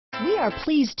We are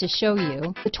pleased to show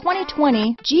you the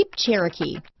 2020 Jeep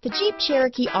Cherokee. The Jeep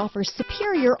Cherokee offers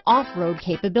superior off-road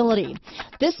capability.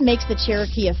 This makes the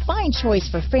Cherokee a fine choice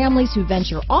for families who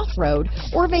venture off-road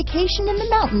or vacation in the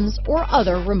mountains or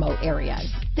other remote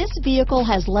areas. This vehicle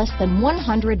has less than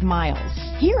 100 miles.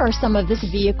 Here are some of this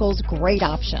vehicle's great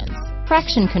options: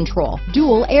 traction control,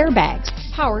 dual airbags,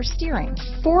 power steering,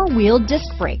 four-wheel disc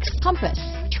brakes, compass,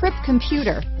 trip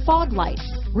computer, fog lights,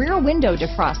 rear window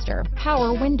defroster,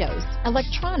 power windows,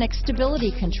 electronic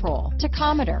stability control,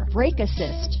 tachometer, brake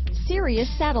assist, Sirius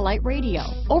satellite radio,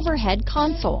 overhead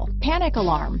console, panic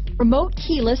alarm, remote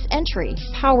keyless entry,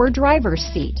 power driver's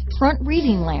seat, front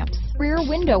reading lamps, rear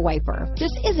window wiper.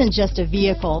 This isn't just a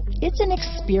vehicle, it's an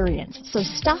experience. So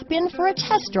stop in for a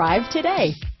test drive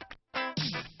today.